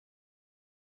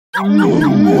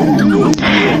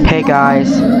Hey guys,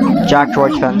 Jack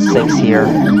George Fan 6 here,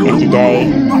 and today,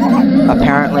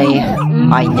 apparently,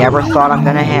 I never thought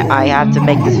I have to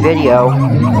make this video,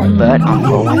 but I'm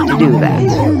going to do that.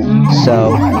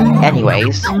 So,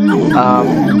 anyways,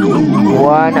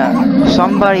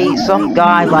 some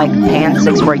guy like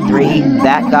Pan643,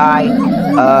 that guy,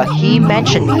 he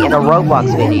mentioned me in a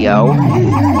Roblox video,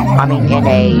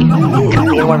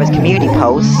 in one of his community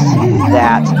posts,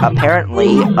 that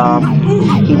apparently,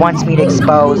 he wants me to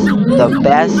expose the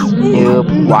best noob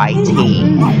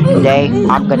YT. Today,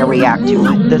 I'm gonna react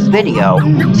to this video.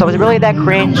 So is it really that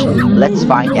cringe? Let's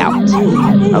find out.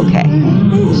 Okay.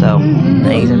 So,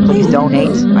 Nathan, please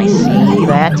donate. I see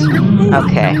that.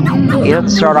 Okay. He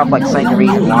doesn't start off like saying the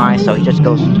reason why, so he just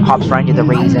hops right into the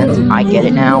reasons. I get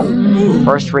it now.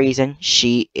 First reason,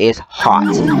 she is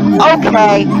hot.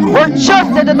 Okay, we're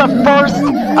just into the first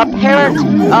apparent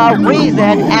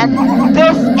reason, and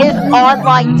this is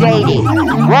online dating.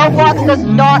 Roblox does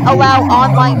not allow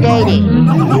online dating.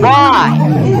 Why?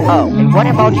 Oh, and what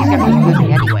emoji is gonna be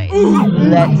using anyway?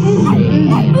 Let's see.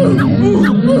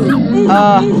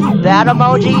 That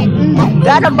emoji?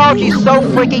 That emoji is so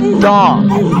freaking dumb.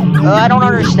 I don't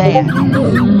understand.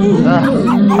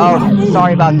 Oh,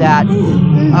 sorry about that.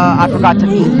 I forgot to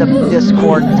mute the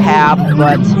Discord tab,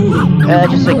 but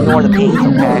just ignore the pings,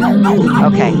 okay?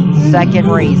 Okay, second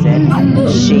reason,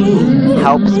 she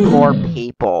helps poor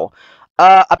people.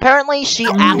 Apparently she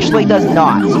actually does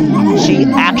not. She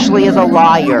actually is a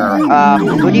liar.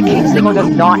 uwucutesingle does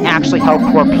not actually help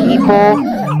poor people.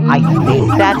 I think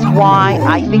that's why.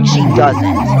 I think she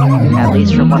doesn't. At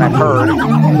least from what I've heard.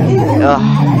 Ugh.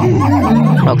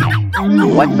 Okay.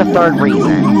 What's the third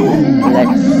reason?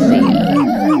 Let's see.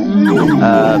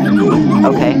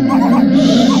 Okay.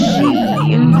 She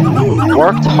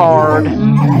worked hard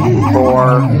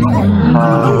for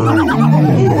her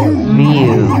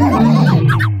views.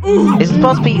 Is it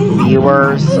supposed to be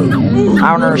viewers? I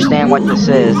don't understand what this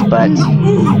is, but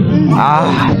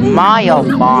my oh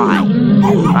my.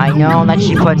 I know that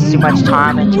she puts too much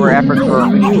time into her effort for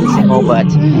uwucutesingle, but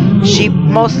she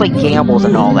mostly gambles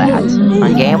and all that.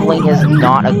 And gambling is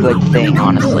not a good thing,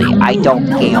 honestly. I don't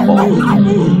gamble.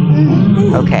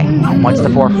 Okay, what's the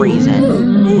fourth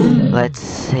reason? Let's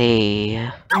see.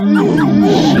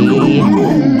 She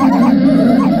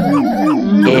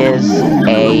is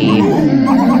a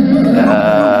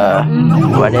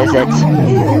what is it?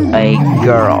 A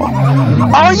girl.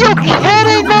 Are you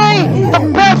kidding me? The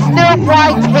best noob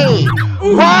YT!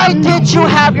 Why did you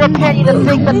have your opinion to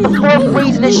think that the fourth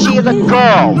reason is she is a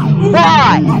girl?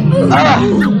 Why?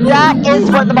 That is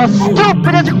one of the most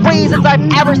stupidest reasons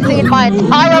I've ever seen in my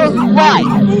entire life!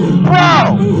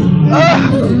 Bro!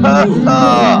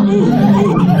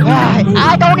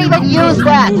 I don't even use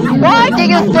that! Why do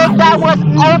you think that was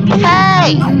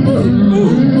okay?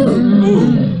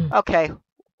 Okay,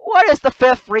 what is the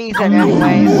fifth reason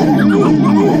anyways?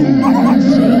 Let's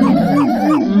see.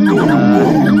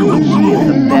 She is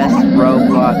the best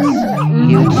Roblox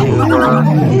YouTuber.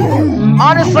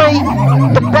 Honestly,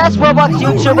 the best Roblox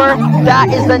YouTuber,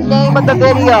 that is the name of the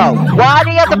video. Why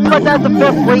do you have to put that as the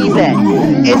fifth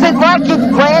reason? Is it like you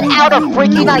ran out of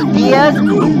freaking ideas?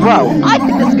 Bro, I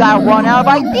think this guy ran out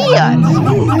of ideas.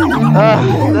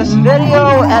 This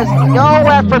video has no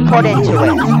effort put into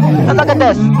it. And look at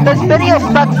this. This video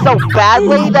sucks so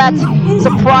badly that,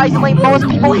 surprisingly, most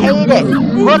people hate it.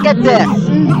 Look at this.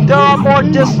 There are more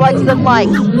dislikes than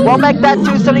likes. We'll make that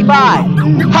 275.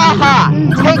 Haha!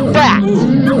 Take that!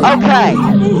 Okay,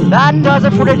 that does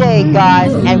it for today,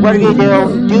 guys. And what do?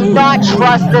 Do not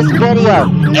trust this video.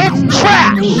 It's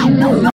trash!